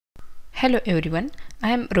Hello everyone,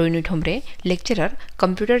 I am Rohini Thomre, lecturer,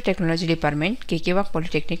 Computer Technology Department, KK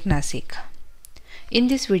Polytechnic, Nasik. In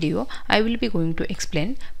this video, I will be going to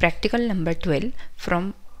explain practical number 12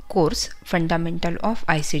 from course Fundamental of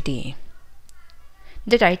ICT.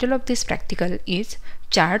 The title of this practical is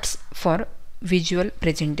Charts for Visual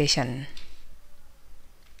Presentation.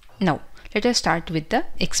 Now, let us start with the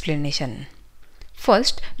explanation.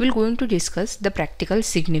 First, we are going to discuss the practical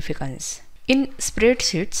significance. In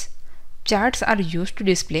spreadsheets, charts are used to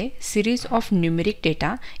display series of numeric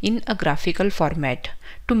data in a graphical format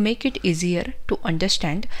to make it easier to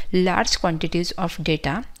understand large quantities of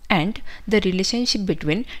data and the relationship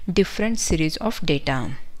between different series of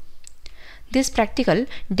data. This practical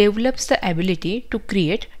develops the ability to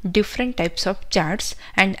create different types of charts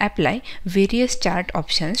and apply various chart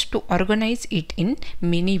options to organize it in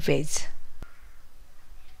many ways.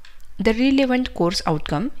 The relevant course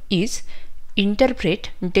outcome is interpret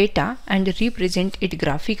data and represent it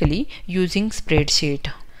graphically using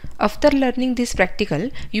spreadsheet. After learning this practical,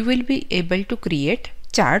 you will be able to create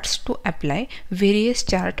charts to apply various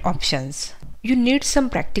chart options. You need some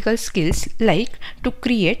practical skills like to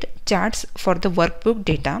create charts for the workbook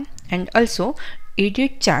data and also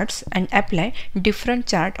edit charts and apply different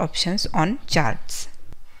chart options on charts.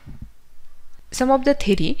 Some of the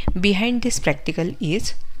theory behind this practical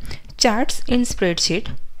is charts in spreadsheet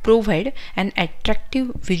provide an attractive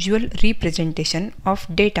visual representation of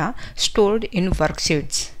data stored in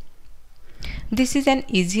worksheets. This is an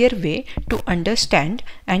easier way to understand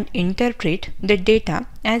and interpret the data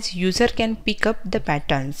as user can pick up the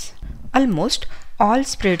patterns. Almost all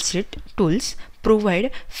spreadsheet tools provide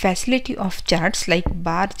facility of charts like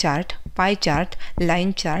bar chart, pie chart,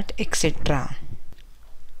 line chart, etc.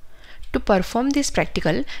 To perform this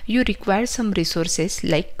practical, you require some resources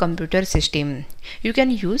like computer system. You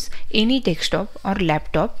can use any desktop or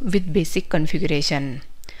laptop with basic configuration.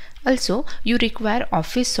 Also, you require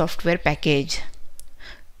Office software package.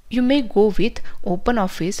 You may go with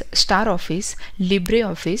OpenOffice, StarOffice,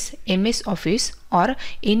 LibreOffice, MS Office or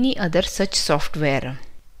any other such software.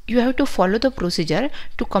 You have to follow the procedure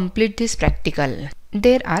to complete this practical.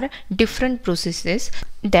 There are different processes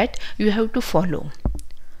that you have to follow.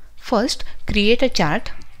 First, create a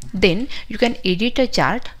chart, then you can edit a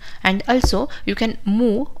chart and also you can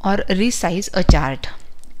move or resize a chart.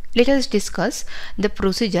 Let us discuss the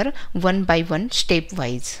procedure one by one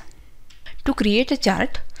stepwise. To create a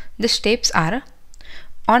chart, the steps are: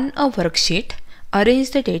 on a worksheet,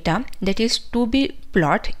 arrange the data that is to be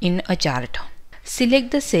plotted in a chart.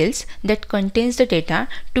 Select the cells that contains the data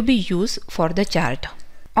to be used for the chart.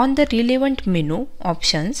 On the relevant menu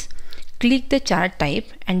options, click the chart type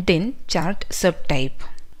and then chart subtype.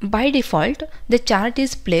 By default, the chart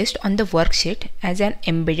is placed on the worksheet as an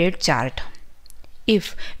embedded chart.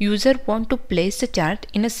 If user want to place the chart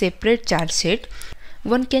in a separate chart sheet,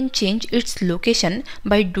 one can change its location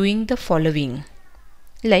by doing the following.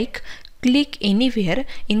 Like, click anywhere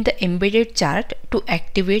in the embedded chart to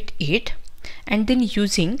activate it, and then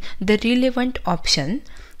using the relevant option,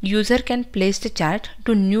 user can place the chart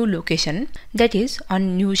to new location, that is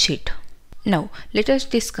on new sheet. Now let us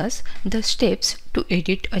discuss the steps to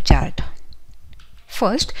edit a chart.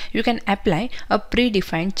 First, you can apply a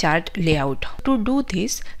predefined chart layout. To do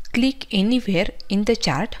this, click anywhere in the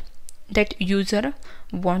chart that user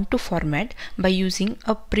want to format by using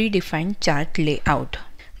a predefined chart layout.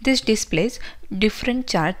 This displays different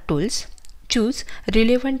chart tools. Choose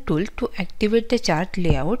relevant tool to activate the chart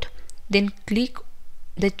layout, then click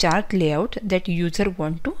the chart layout that user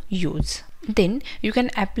want to use. Then you can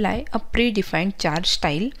apply a predefined chart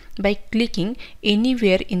style by clicking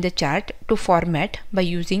anywhere in the chart to format by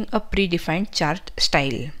using a predefined chart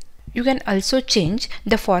style. You can also change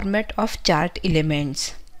the format of chart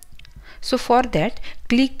elements. So for that,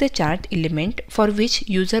 click the chart element for which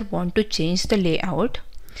user want to change the layout.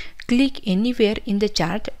 Click anywhere in the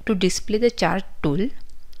chart to display the chart tool.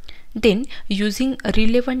 Then using a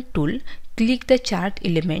relevant tool, click the chart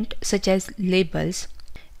element such as labels,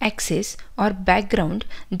 axis or background,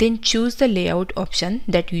 then choose the layout option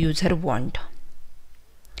that user want.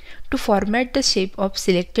 To format the shape of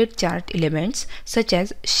selected chart elements such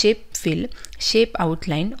as shape fill, shape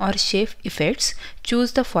outline or shape effects,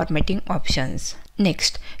 choose the formatting options.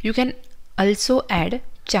 Next, you can also add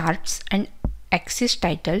charts and axis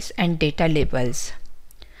titles and data labels.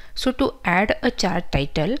 So to add a chart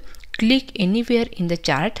title, click anywhere in the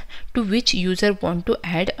chart to which user want to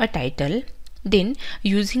add a title. Then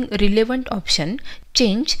using relevant option,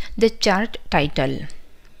 change the chart title.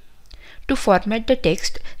 To format the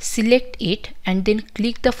text, select it and then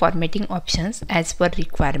click the formatting options as per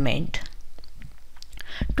requirement.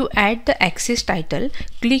 To add the axis title,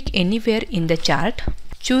 click anywhere in the chart.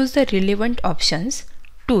 Choose the relevant options.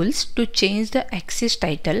 Tools to change the axis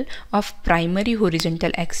title of primary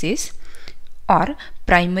horizontal axis or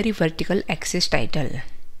primary vertical axis title.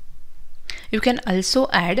 You can also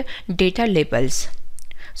add data labels.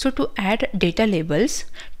 So to add data labels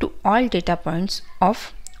to all data points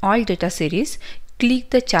of all data series,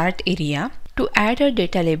 click the chart area. To add a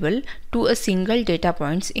data label to a single data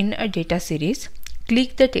points in a data series,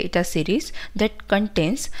 click the data series that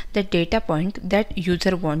contains the data point that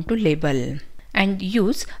user want to label and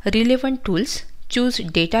use relevant tools. Choose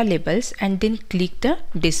data labels and then click the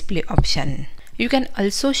display option. You can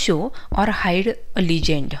also show or hide a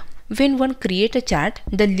legend. When one creates a chart,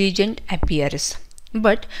 the legend appears,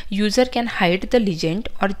 but user can hide the legend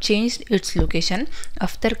or change its location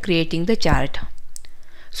after creating the chart.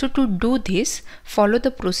 So to do this, follow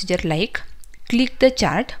the procedure like click the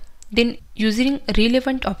chart, then using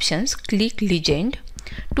relevant options, click legend.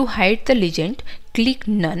 To hide the legend, click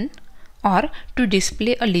none, or to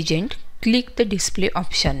display a legend, click the display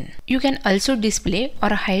option. You can also display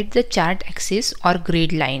or hide the chart axis or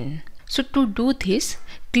grid line. So to do this,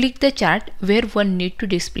 click the chart where one need to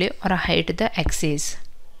display or hide the axis.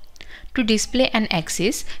 To display an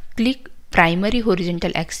axis, click primary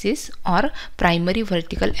horizontal axis or primary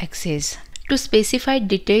vertical axis. To specify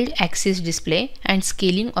detailed axis display and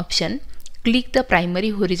scaling option, click the primary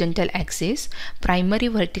horizontal axis, primary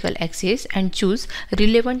vertical axis and choose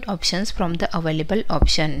relevant options from the available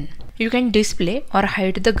option. You can display or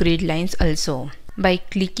hide the grid lines also by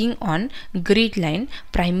clicking on grid line,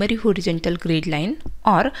 primary horizontal grid line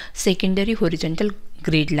or secondary horizontal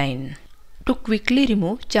grid line. To quickly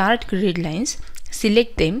remove chart grid lines,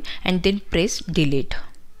 select them and then press delete.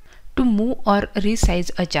 To move or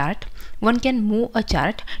resize a chart, one can move a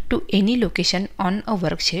chart to any location on a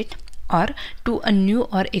worksheet or to a new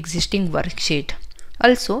or existing worksheet.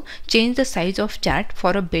 Also, change the size of chart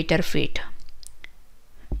for a better fit.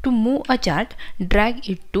 To move a chart, drag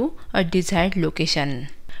it to a desired location.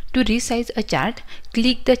 To resize a chart,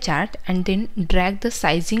 click the chart and then drag the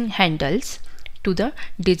sizing handles to the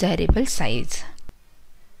desirable size.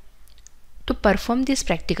 To perform this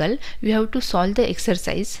practical, you have to solve the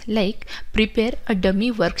exercise like prepare a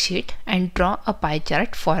dummy worksheet and draw a pie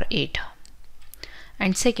chart for it.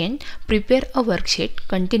 And second, prepare a worksheet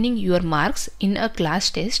containing your marks in a class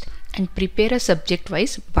test and prepare a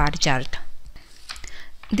subject-wise bar chart.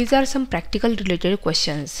 These are some practical related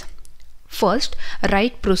questions. First,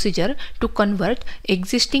 write procedure to convert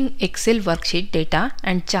existing Excel worksheet data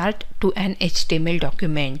and chart to an HTML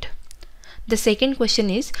document. The second question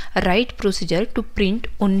is write procedure to print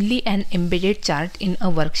only an embedded chart in a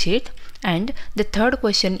worksheet. And the third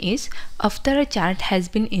question is after a chart has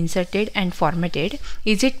been inserted and formatted,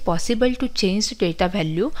 is it possible to change the data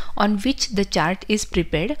value on which the chart is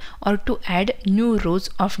prepared or to add new rows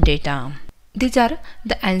of data? These are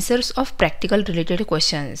the answers of practical related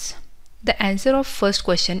questions. The answer of first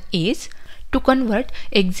question is to convert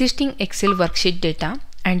existing Excel worksheet data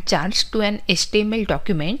and charts to an HTML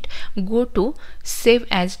document, go to Save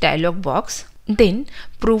As dialog box, then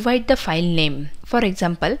provide the file name. For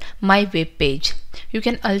example, my web page. You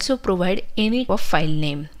can also provide any of file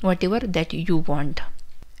name, whatever that you want.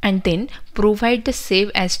 And then provide the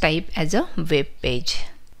Save As type as a web page.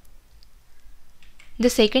 The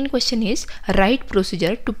second question is write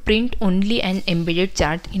procedure to print only an embedded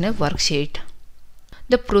chart in a worksheet.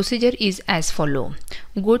 The procedure is as follow.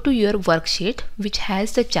 Go to your worksheet which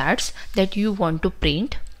has the charts that you want to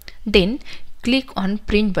print. Then click on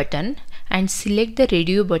print button and select the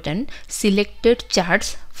radio button selected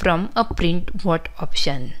charts from a print what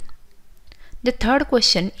option. The third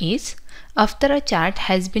question is after a chart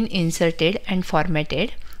has been inserted and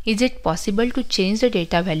formatted, is it possible to change the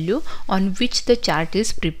data value on which the chart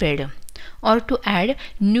is prepared or to add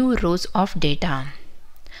new rows of data?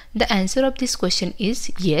 The answer of this question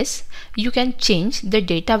is yes, you can change the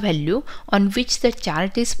data value on which the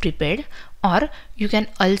chart is prepared or you can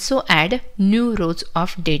also add new rows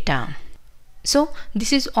of data. So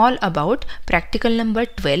this is all about practical number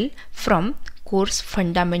 12 from course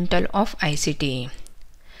Fundamental of ICT.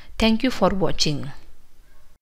 Thank you for watching.